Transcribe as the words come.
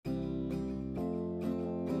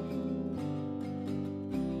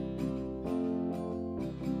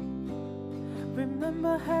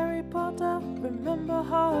Remember Harry Potter, remember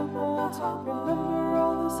Hogwarts, remember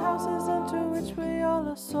all those houses into which we all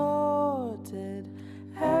are sorted.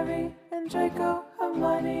 Harry and Draco,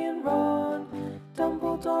 Hermione and Ron,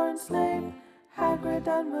 Dumbledore and Snape, Hagrid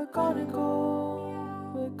and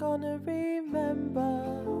McGonagall. We're gonna remember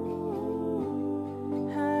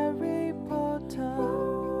Harry Potter.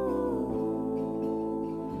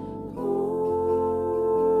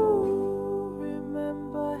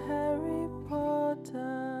 Remember Harry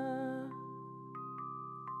Potter.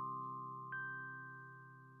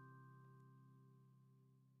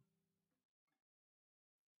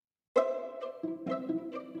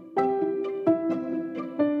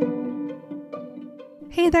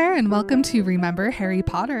 Hey there, and welcome to Remember Harry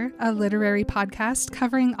Potter, a literary podcast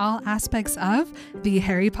covering all aspects of the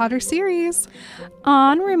Harry Potter series.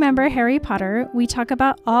 On Remember Harry Potter, we talk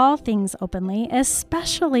about all things openly,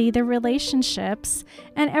 especially the relationships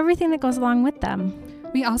and everything that goes along with them.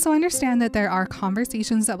 We also understand that there are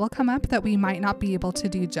conversations that will come up that we might not be able to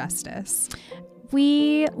do justice.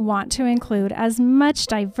 We want to include as much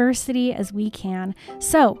diversity as we can.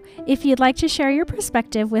 So, if you'd like to share your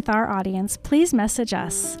perspective with our audience, please message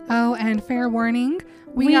us. Oh, and fair warning,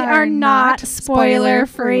 we are not spoiler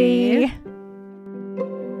free.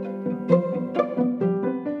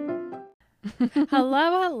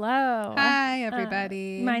 Hello. Hi,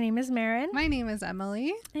 everybody. My name is Marin. My name is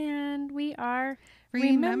Emily. And we are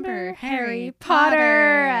Remember Harry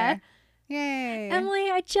Potter. Yay. Emily,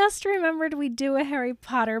 I just remembered we do a Harry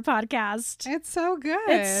Potter podcast. It's so good.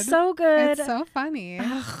 It's so good. It's so funny.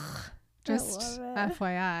 Ugh, Just I love it.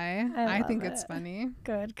 FYI, I think it's funny.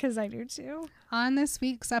 Good, because I do too. On this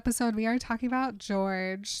week's episode, we are talking about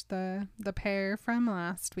George, the pair from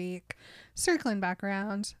last week. Circling back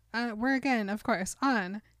around, we're again, of course,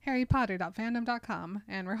 on harrypotter.fandom.com,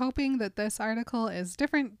 and we're hoping that this article is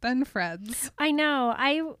different than Fred's. I know.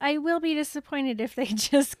 I will be disappointed if they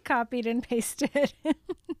just copied and pasted.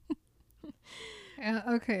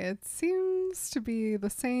 Okay, it seems to be the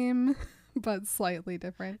same, but slightly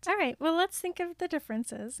different. All right, well, let's think of the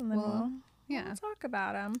differences, and then we'll talk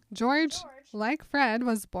about them. George, like Fred,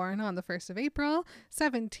 was born on the 1st of April,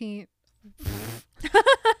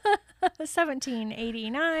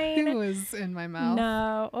 1789. It was in my mouth.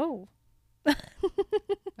 No. Oh.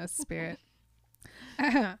 A spirit.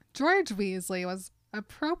 George Weasley was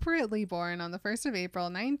appropriately born on the 1st of April,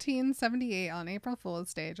 1978 on April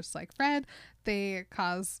Fool's Day. Just like Fred, they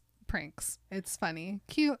cause pranks. It's funny.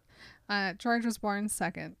 Cute. George was born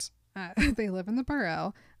second. They live in the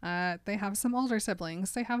borough. They have some older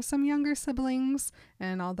siblings. They have some younger siblings.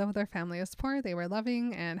 And although their family is poor, they were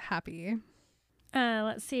loving and happy.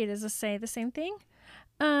 Let's see. Does this say the same thing?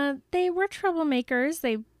 They were troublemakers.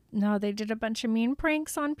 They did a bunch of mean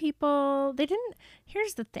pranks on people.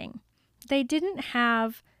 Here's the thing. They didn't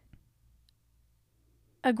have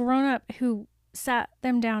a grown-up who sat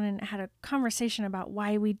them down and had a conversation about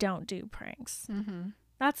why we don't do pranks. Mm-hmm.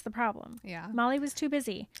 That's the problem. Yeah. Molly was too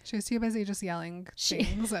busy. She was too busy just yelling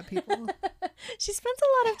things at people. She spends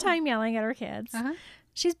a lot of time yelling at her kids. Uh-huh.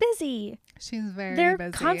 She's busy. She's very busy.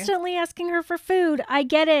 They're constantly asking her for food. I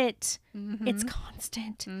get it. Mm-hmm. It's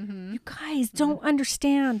constant. Mm-hmm. You guys don't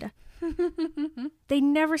understand. They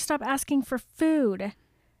never stop asking for food.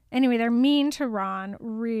 Anyway, they're mean to Ron.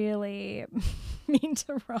 Really mean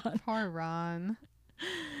to Ron. Poor Ron.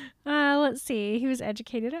 Let's see. He was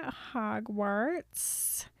educated at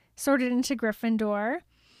Hogwarts. Sorted into Gryffindor.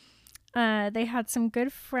 They had some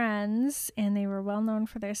good friends, and they were well known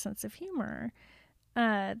for their sense of humor.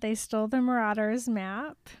 They stole the Marauders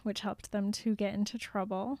map, which helped them to get into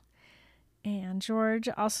trouble. And George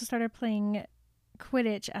also started playing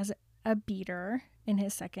Quidditch as a beater in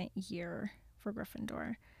his second year for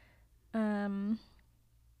Gryffindor.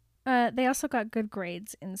 They also got good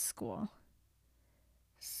grades in school.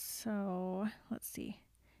 So, let's see.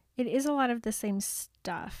 It is a lot of the same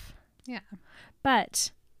stuff. Yeah.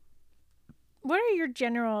 But what are your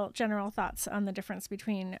general thoughts on the difference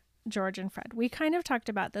between George and Fred? We kind of talked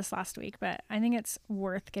about this last week, but I think it's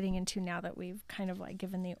worth getting into now that we've kind of like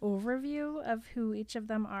given the overview of who each of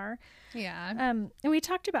them are. Yeah. And we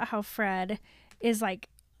talked about how Fred is like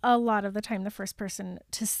a lot of the time the first person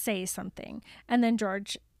to say something, and then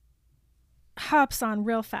George hops on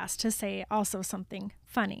real fast to say also something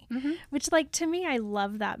funny, which, like, to me, I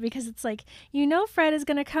love that, because it's like, Fred is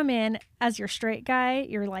going to come in as your straight guy.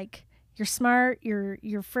 You're like, you're smart, you're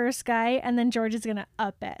your first guy, and then George is going to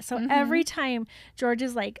up it. So every time George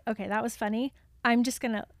is like, okay, that was funny, I'm just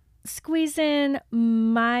going to squeeze in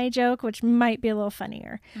my joke, which might be a little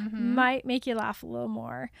funnier, might make you laugh a little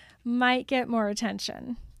more, might get more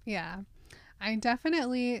attention. Yeah. I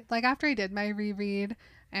definitely, like, after I did my reread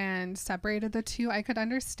and separated the two, I could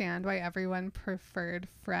understand why everyone preferred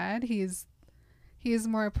Fred. He's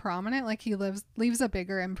more prominent, like he leaves a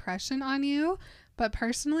bigger impression on you. But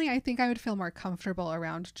personally, I think I would feel more comfortable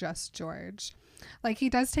around just George. Like, he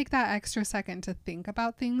does take that extra second to think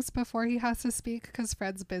about things before he has to speak because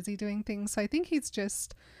Fred's busy doing things. So I think he's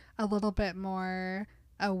just a little bit more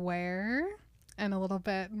aware and a little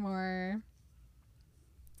bit more,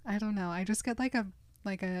 I don't know. I just get like a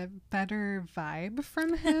better vibe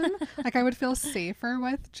from him. Like, I would feel safer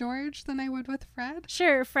with George than I would with Fred.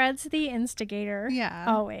 Sure, Fred's the instigator. Yeah.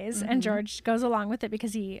 Always. And George goes along with it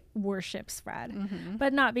because he worships Fred.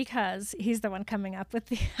 But not because he's the one coming up with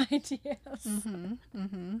the ideas.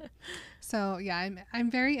 So, yeah, I'm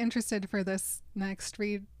very interested for this next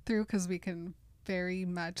read through because we can very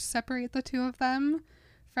much separate the two of them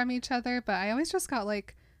from each other. But I always just got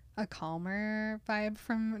like a calmer vibe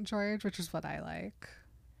from George, which is what I like.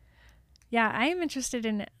 Yeah, I am interested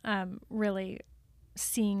in really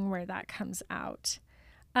seeing where that comes out.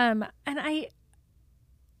 And I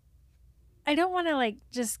don't want to like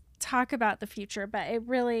just talk about the future, but it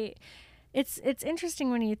really it's interesting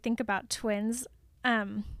when you think about twins,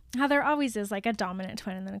 how there always is like a dominant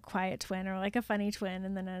twin and then a quiet twin, or like a funny twin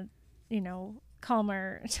and then a,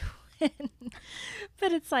 calmer twin.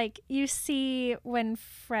 But it's like you see when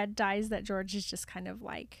Fred dies that George is just kind of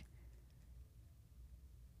like,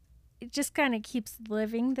 it just kind of keeps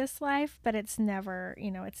living this life, but it's never,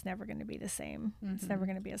 it's never going to be the same. It's never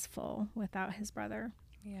going to be as full without his brother.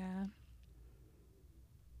 Yeah.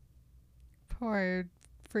 Poor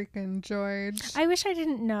freaking George. I wish I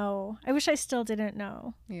didn't know. I wish I still didn't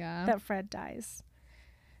know. Yeah. That Fred dies.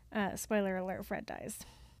 Spoiler alert, Fred dies.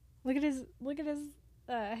 Look at his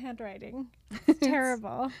handwriting. It's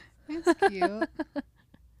terrible. It's cute.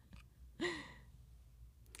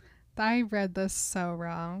 I read this so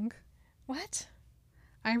wrong. What?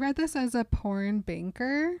 I read this as a porn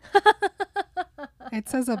banker. It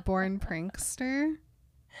says a born prankster.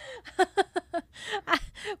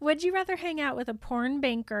 Would you rather hang out with a porn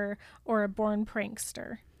banker or a born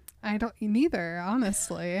prankster? Neither,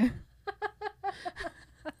 honestly.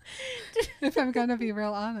 If I'm gonna be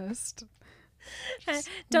real honest.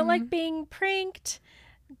 Don't like being pranked.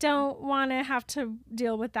 Don't want to have to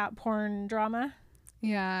deal with that porn drama.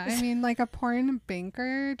 Yeah, I mean, like, a porn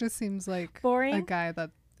banker just seems like boring. A guy that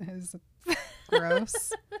is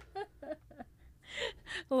gross.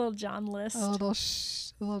 A little John List. A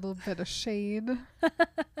little bit of shade.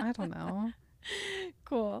 I don't know.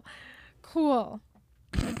 Cool. We'll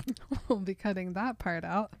be cutting that part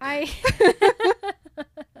out.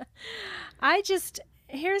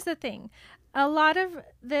 Here's the thing. A lot of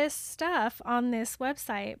this stuff on this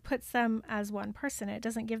website puts them as one person. It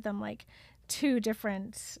doesn't give them like two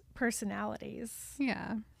different personalities.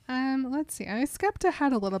 Yeah. Let's see. I skipped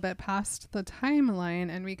ahead a little bit past the timeline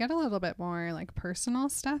and we get a little bit more like personal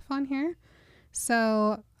stuff on here.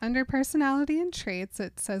 So under personality and traits,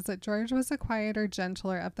 it says that George was the quieter,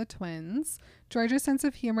 gentler of the twins. George's sense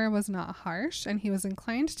of humor was not harsh, and he was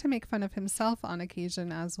inclined to make fun of himself on occasion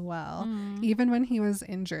as well, even when he was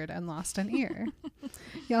injured and lost an ear.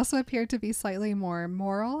 He also appeared to be slightly more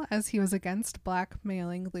moral, as he was against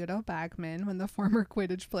blackmailing Ludo Bagman when the former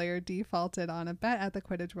Quidditch player defaulted on a bet at the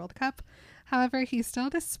Quidditch World Cup. However, he still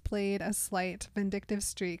displayed a slight vindictive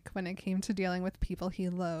streak when it came to dealing with people he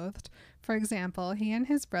loathed. For example, he and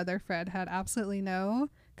his brother Fred had absolutely no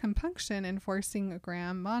compunction in forcing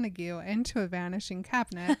Graham Montague into a vanishing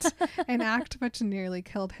cabinet, an act which nearly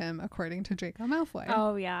killed him, according to Draco Malfoy.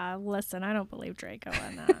 Oh, yeah. Listen, I don't believe Draco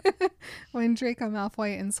on that. When Draco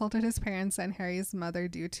Malfoy insulted his parents and Harry's mother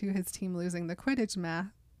due to his team losing the Quidditch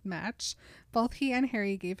match, both he and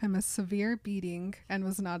Harry gave him a severe beating and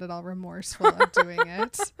was not at all remorseful of doing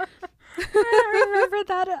it. I don't remember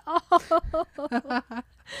that at all.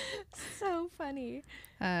 So funny.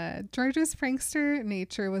 George's prankster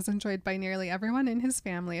nature was enjoyed by nearly everyone in his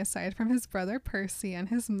family aside from his brother Percy and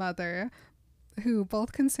his mother, who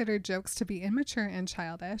both considered jokes to be immature and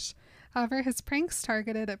childish. However, his pranks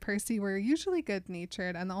targeted at Percy were usually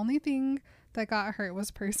good-natured, and the only thing that got hurt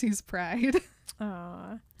was Percy's pride.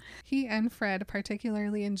 Aww. He and Fred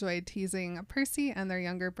particularly enjoyed teasing Percy and their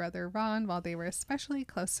younger brother Ron, while they were especially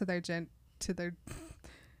close to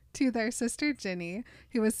their sister Ginny,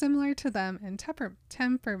 who was similar to them in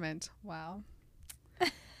temperament. Wow.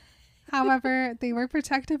 However, they were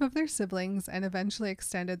protective of their siblings and eventually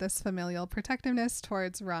extended this familial protectiveness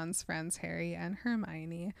towards Ron's friends Harry and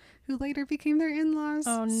Hermione, who later became their in-laws.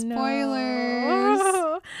 Oh, Spoilers!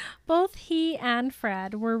 No. Both he and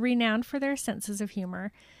Fred were renowned for their senses of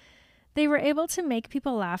humor. They were able to make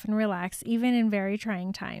people laugh and relax even in very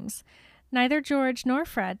trying times. Neither George nor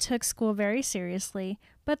Fred took school very seriously,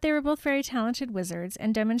 but they were both very talented wizards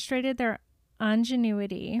and demonstrated their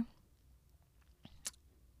ingenuity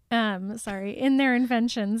in their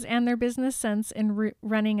inventions and their business sense in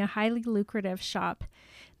running a highly lucrative shop.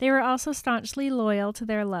 They were also staunchly loyal to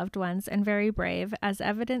their loved ones and very brave, as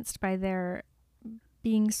evidenced by their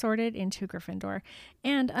being sorted into Gryffindor,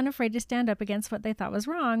 and unafraid to stand up against what they thought was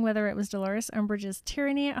wrong, whether it was Dolores Umbridge's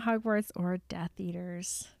tyranny at Hogwarts or Death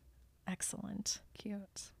Eaters. Excellent.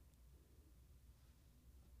 Cute.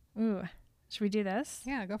 Ooh. Should we do this?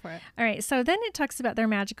 Yeah, go for it. All right. So then it talks about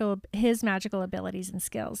his magical abilities and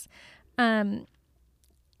skills.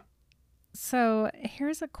 So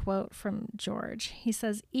here's a quote from George. He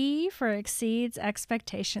says, E for exceeds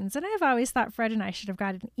expectations. And I've always thought Fred and I should have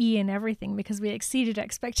got an E in everything because we exceeded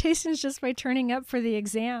expectations just by turning up for the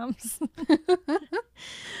exams.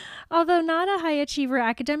 Although not a high achiever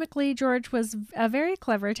academically, George was a very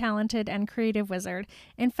clever, talented, and creative wizard.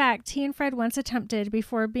 In fact, he and Fred once attempted,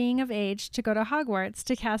 before being of age, to go to Hogwarts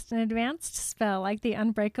to cast an advanced spell like the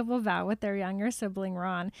Unbreakable Vow with their younger sibling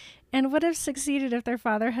Ron, and would have succeeded if their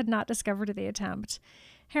father had not discovered the attempt.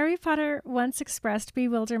 Harry Potter once expressed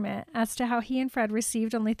bewilderment as to how he and Fred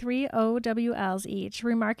received only 3 OWLs each,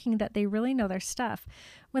 remarking that they really know their stuff.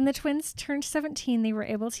 When the twins turned 17, they were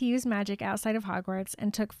able to use magic outside of Hogwarts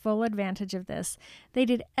and took full advantage of this. They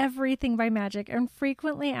did everything by magic and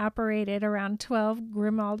frequently apparated around 12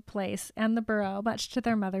 Grimmauld Place and the Burrow, much to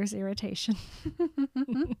their mother's irritation.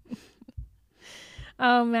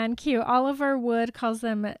 Oh man, cute. Oliver Wood calls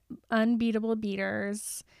them unbeatable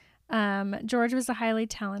beaters. George was a highly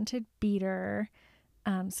talented beater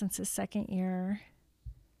since his second year.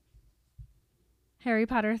 Harry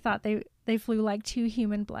Potter thought they flew like 2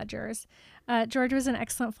 human bludgers. George was an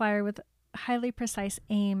excellent flyer with highly precise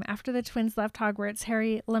aim. After the twins left Hogwarts,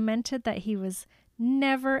 Harry lamented that he was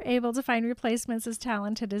never able to find replacements as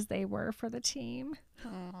talented as they were for the team.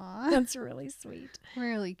 Aww. That's really sweet.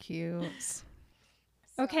 Really cute.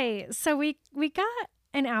 Okay, so we got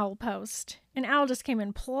an owl post. An owl just came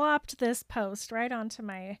and plopped this post right onto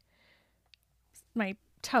my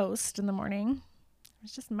toast in the morning. I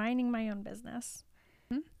was just minding my own business.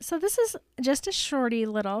 So this is just a shorty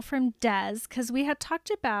little from Des, because we had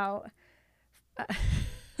talked about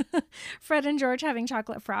Fred and George having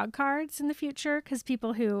chocolate frog cards in the future, because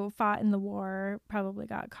people who fought in the war probably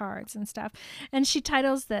got cards and stuff. And she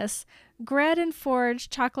titles this, Gred and Forge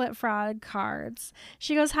Chocolate Frog Cards.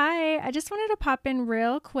 She goes, Hi, I just wanted to pop in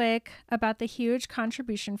real quick about the huge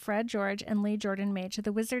contribution Fred George and Lee Jordan made to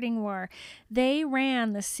the Wizarding War. They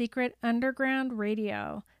ran the secret underground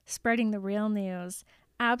radio, spreading the real news.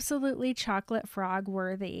 Absolutely chocolate frog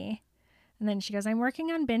worthy. And then she goes, I'm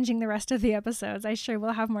working on binging the rest of the episodes. I sure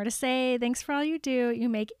will have more to say. Thanks for all you do. You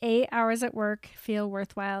make 8 hours at work feel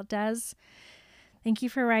worthwhile. Des, thank you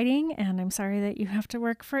for writing. And I'm sorry that you have to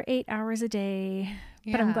work for 8 hours a day.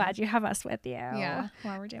 Yeah. But I'm glad you have us with you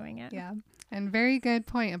while we're doing it. Yeah. And very good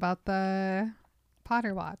point about the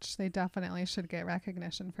Potter Watch. They definitely should get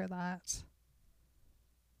recognition for that.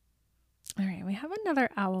 All right. We have another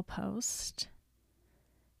owl post.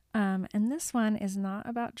 And this one is not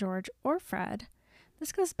about George or Fred.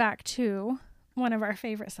 This goes back to one of our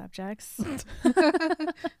favorite subjects.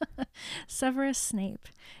 Severus Snape.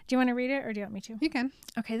 Do you want to read it or do you want me to? You can.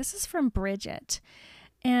 Okay, this is from Bridget.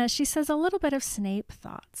 And she says a little bit of Snape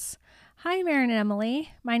thoughts. Hi, Maren and Emily.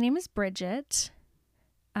 My name is Bridget.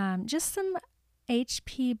 Just some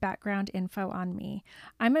HP background info on me.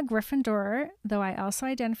 I'm a Gryffindor, though I also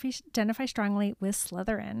identify strongly with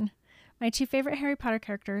Slytherin. My 2 favorite Harry Potter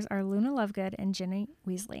characters are Luna Lovegood and Ginny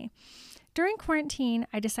Weasley. During quarantine,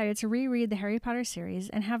 I decided to reread the Harry Potter series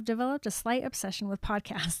and have developed a slight obsession with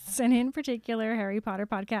podcasts, and in particular, Harry Potter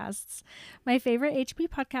podcasts. My favorite HP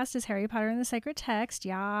podcast is Harry Potter and the Sacred Text.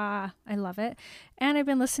 Yeah, I love it. And I've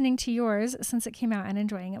been listening to yours since it came out and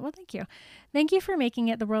enjoying it. Well, thank you. Thank you for making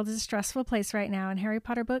it. The world is a stressful place right now, and Harry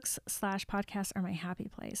Potter books / podcasts are my happy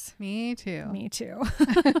place. Me too. Me too.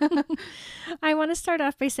 I want to start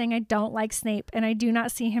off by saying I don't like Snape, and I do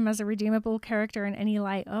not see him as a redeemable character in any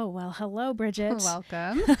light. Oh, well, hello, Bridget.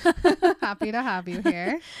 Welcome. Happy to have you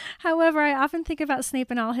here. However, I often think about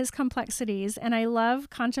Snape and all his complexities, and I love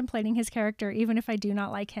contemplating his character, even if I do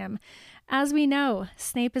not like him. As we know,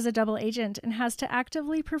 Snape is a double agent and has to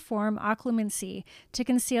actively perform occlumency to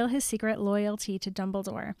conceal his secret loyalty to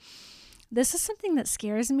Dumbledore. This is something that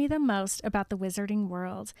scares me the most about the wizarding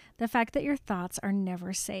world, the fact that your thoughts are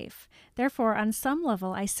never safe. Therefore, on some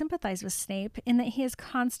level, I sympathize with Snape in that he is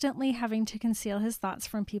constantly having to conceal his thoughts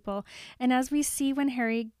from people, and as we see when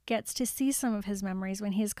Harry gets to see some of his memories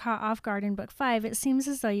when he is caught off guard in Book 5, it seems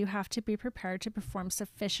as though you have to be prepared to perform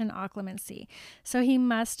sufficient occlumency. So he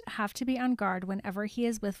must have to be on guard whenever he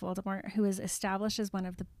is with Voldemort, who is established as one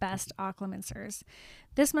of the best occlumencers.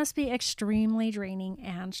 This must be extremely draining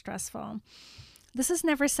and stressful. This is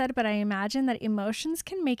never said, but I imagine that emotions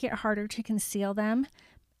can make it harder to conceal them,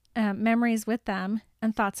 memories with them,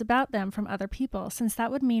 and thoughts about them from other people, since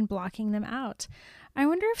that would mean blocking them out. I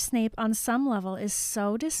wonder if Snape on some level is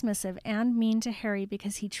so dismissive and mean to Harry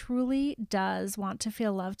because he truly does want to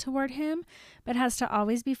feel love toward him, but has to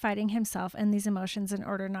always be fighting himself and these emotions in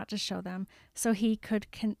order not to show them, so he could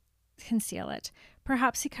conceal it.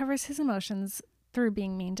 Perhaps he covers his emotions through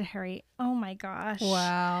being mean to Harry. Oh my gosh.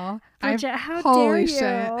 Wow. Bridget, how holy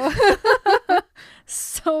dare you? shit.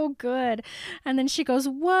 So good. And then she goes,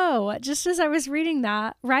 whoa, just as I was writing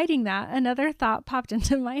that, another thought popped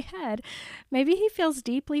into my head. Maybe he feels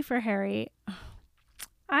deeply for Harry.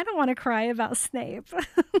 I don't want to cry about Snape.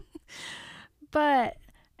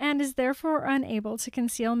 And is therefore unable to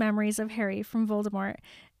conceal memories of Harry from Voldemort.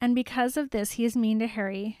 And because of this, he is mean to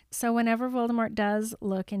Harry. So whenever Voldemort does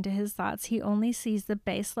look into his thoughts, he only sees the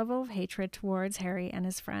base level of hatred towards Harry and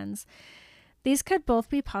his friends. These could both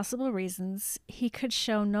be possible reasons he could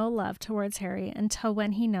show no love towards Harry until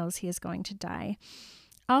when he knows he is going to die.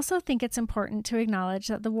 I also think it's important to acknowledge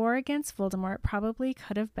that the war against Voldemort probably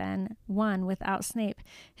could have been won without Snape,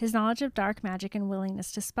 his knowledge of dark magic and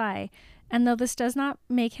willingness to spy. And though this does not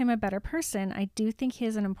make him a better person, I do think he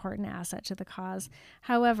is an important asset to the cause.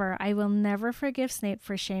 However, I will never forgive Snape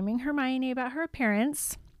for shaming Hermione about her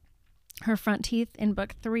appearance, her front teeth in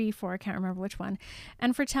book 3, 4, I can't remember which one,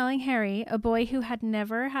 and for telling Harry, a boy who had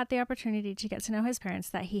never had the opportunity to get to know his parents,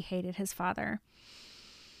 that he hated his father.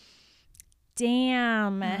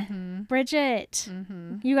 Damn. Bridget,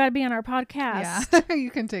 you got to be on our podcast. Yeah,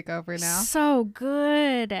 you can take over now. So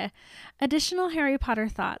good. Additional Harry Potter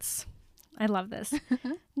thoughts. I love this.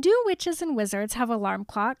 Do witches and wizards have alarm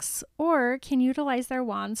clocks, or can utilize their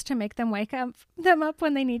wands to make them them up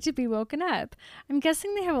when they need to be woken up? I'm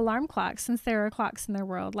guessing they have alarm clocks since there are clocks in their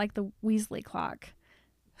world, like the Weasley clock.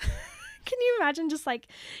 Can you imagine just like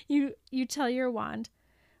you tell your wand,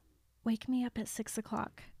 wake me up at 6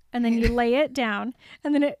 o'clock. And then you lay it down,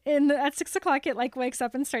 and then at 6 o'clock, it like wakes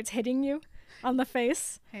up and starts hitting you on the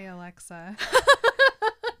face. Hey, Alexa.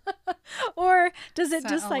 Or does it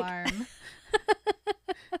Set just alarm.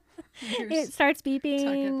 it starts beeping?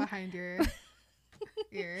 Tuck it behind your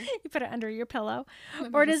ear. You put it under your pillow.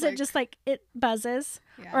 And Or does it just like it buzzes?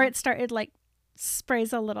 Yeah. Or it like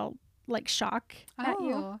sprays a little like shock at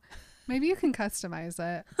you? Maybe you can customize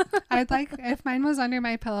it. If mine was under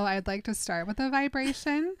my pillow, I'd like to start with a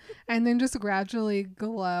vibration and then just gradually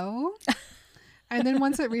glow. And then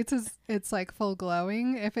once it reaches its like full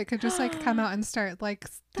glowing, if it could just like come out and start like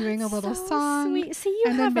doing a little song, sweet. See, you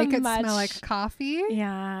and have then make a it much... smell like coffee.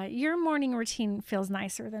 Yeah, your morning routine feels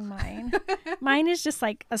nicer than mine. Mine is just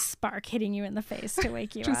like a spark hitting you in the face to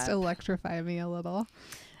wake you Just up. electrify me a little.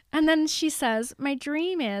 And then she says, my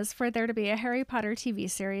dream is for there to be a Harry Potter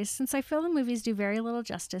TV series, since I feel the movies do very little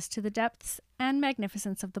justice to the depths and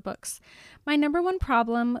magnificence of the books. My number one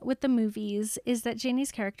problem with the movies is that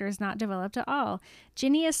Ginny's character is not developed at all.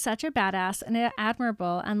 Ginny is such a badass and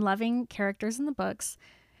admirable and loving characters in the books,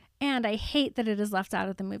 and I hate that it is left out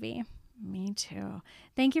of the movie. Me too.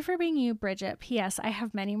 Thank you for being you, Bridget. P.S. I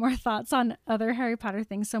have many more thoughts on other Harry Potter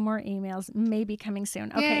things, so more emails may be coming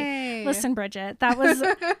soon. Okay, Yay. Listen, Bridget, that was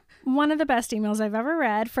one of the best emails I've ever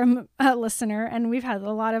read from a listener, and we've had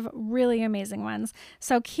a lot of really amazing ones.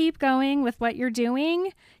 So keep going with what you're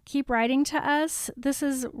doing. Keep writing to us. This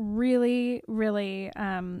is really, really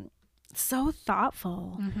so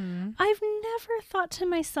thoughtful. I've never thought to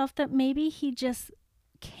myself that maybe he just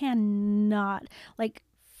cannot, like,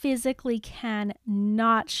 physically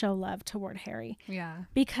cannot show love toward Harry. Yeah.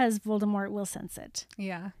 Because Voldemort will sense it.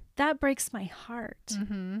 Yeah. That breaks my heart.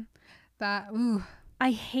 Ooh. I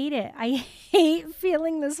hate it. I hate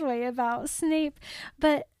feeling this way about Snape,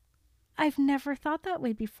 but I've never thought that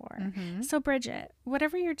way before. So Bridget,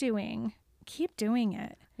 whatever you're doing, keep doing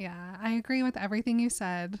it. Yeah, I agree with everything you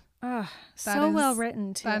said. So well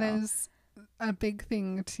written too. That is a big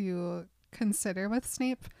thing to consider with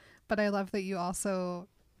Snape, but I love that you also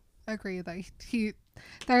agree that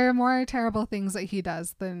there are more terrible things that he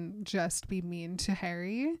does than just be mean to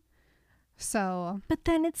Harry. So, but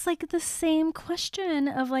then it's like the same question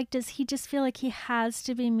of like, does he just feel like he has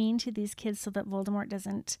to be mean to these kids so that Voldemort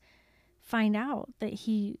doesn't find out that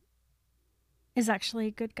he is actually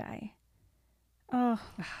a good guy. Oh,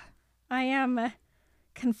 I am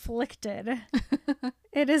conflicted.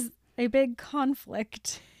 It is a big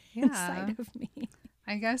conflict inside of me.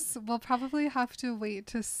 I guess we'll probably have to wait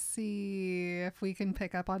to see if we can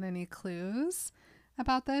pick up on any clues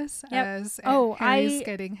about this as Harry's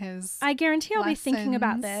getting his I guarantee I'll be thinking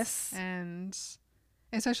about this. And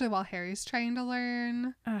especially while Harry's trying to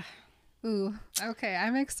learn. Ooh, okay.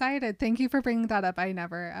 I'm excited. Thank you for bringing that up. I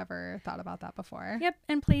never, ever thought about that before. Yep.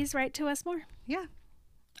 And please write to us more. Yeah.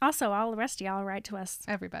 Also, all the rest of y'all write to us.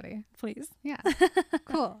 Everybody. Please. Yeah.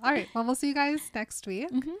 Cool. All right. Well, we'll see you guys next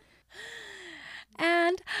week.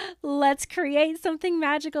 And let's create something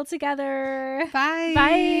magical together. Bye.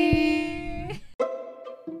 Bye.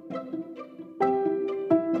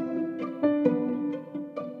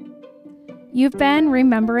 You've been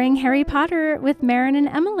remembering Harry Potter with Marin and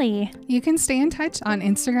Emily. You can stay in touch on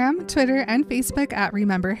Instagram, Twitter, and Facebook at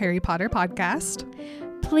Remember Harry Potter Podcast.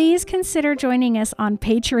 Please consider joining us on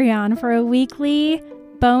Patreon for a weekly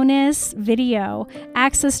bonus video,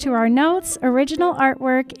 access to our notes, original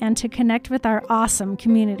artwork, and to connect with our awesome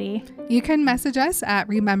community. You can message us at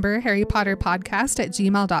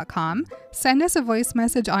rememberharrypotterpodcast@gmail.com, send us a voice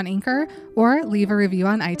message on Anchor, or leave a review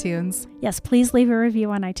on iTunes. Yes, please leave a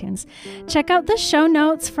review on iTunes. Check out the show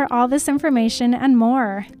notes for all this information and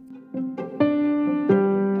more.